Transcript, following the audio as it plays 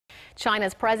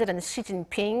China's President Xi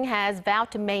Jinping has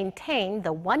vowed to maintain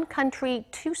the one country,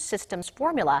 two systems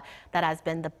formula that has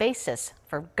been the basis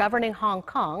for governing Hong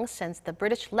Kong since the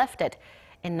British left it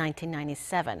in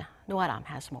 1997. Aram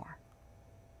has more.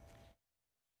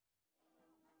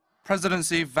 President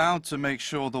Xi vowed to make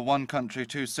sure the one country,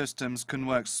 two systems can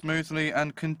work smoothly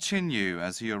and continue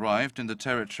as he arrived in the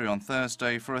territory on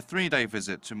Thursday for a three-day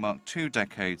visit to mark 2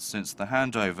 decades since the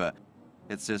handover.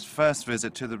 It's his first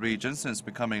visit to the region since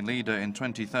becoming leader in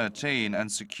 2013,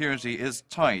 and security is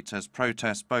tight as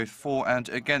protests both for and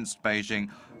against Beijing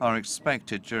are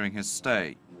expected during his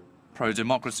stay.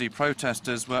 Pro-democracy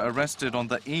protesters were arrested on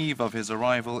the eve of his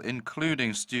arrival,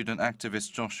 including student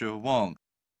activist Joshua Wong.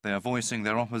 They are voicing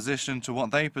their opposition to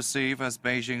what they perceive as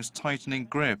Beijing's tightening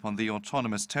grip on the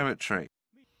autonomous territory.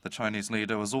 The Chinese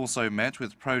leader was also met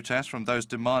with protests from those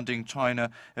demanding China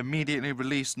immediately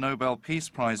release Nobel Peace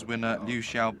Prize winner Liu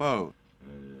Xiaobo.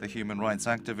 The human rights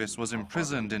activist was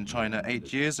imprisoned in China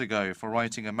 8 years ago for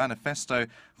writing a manifesto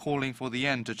calling for the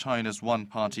end to China's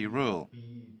one-party rule.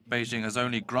 Beijing has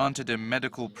only granted him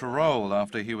medical parole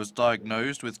after he was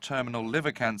diagnosed with terminal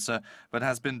liver cancer, but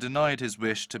has been denied his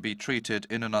wish to be treated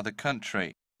in another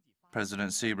country.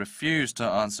 President Xi refused to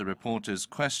answer reporters'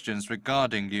 questions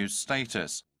regarding Liu's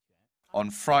status. On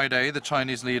Friday, the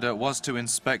Chinese leader was to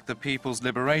inspect the People's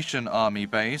Liberation Army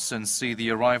base and see the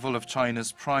arrival of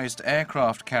China's prized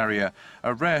aircraft carrier,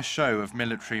 a rare show of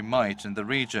military might in the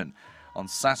region. On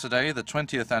Saturday, the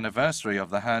 20th anniversary of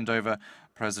the handover,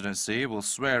 President Xi will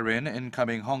swear in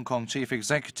incoming Hong Kong Chief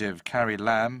Executive Carrie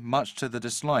Lam, much to the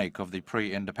dislike of the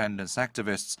pre-independence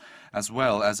activists, as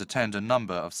well as attend a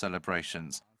number of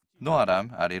celebrations. Aram,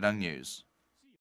 Arirang News.